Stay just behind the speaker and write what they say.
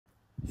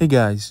Hey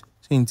guys,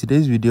 so in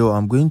today's video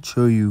I'm going to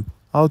show you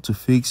how to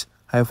fix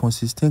iPhone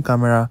 16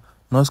 camera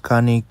not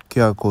scanning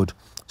QR code.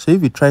 So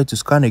if you try to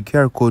scan a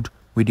QR code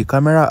with the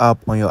camera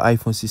app on your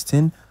iPhone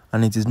 16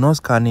 and it is not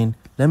scanning,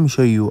 let me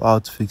show you how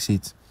to fix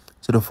it.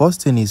 So the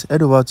first thing is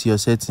head over to your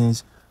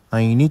settings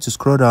and you need to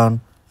scroll down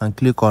and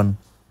click on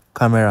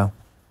camera.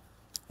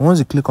 Once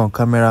you click on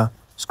camera,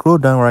 scroll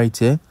down right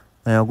here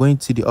and you're going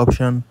to see the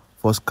option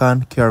for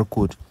scan QR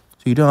code.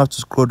 So you don't have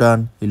to scroll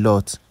down a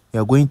lot.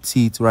 You're going to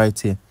see it right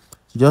here.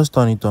 So just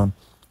turn it on.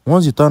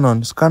 Once you turn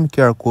on scan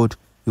QR code,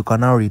 you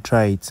can now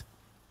retry it.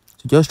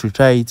 So just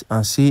retry it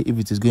and see if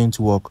it is going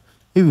to work.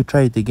 If you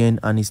try it again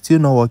and it's still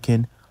not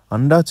working,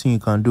 another thing you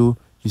can do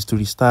is to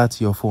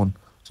restart your phone.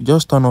 So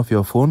just turn off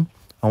your phone,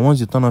 and once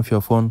you turn off your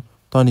phone,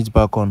 turn it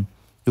back on.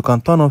 You can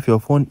turn off your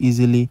phone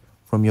easily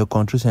from your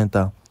control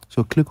center.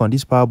 So click on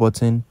this power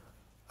button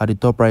at the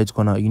top right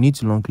corner. You need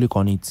to long click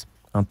on it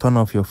and turn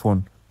off your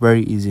phone.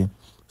 Very easy.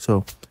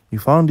 So if you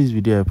found this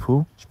video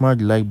helpful, smash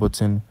the like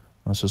button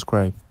and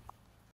subscribe.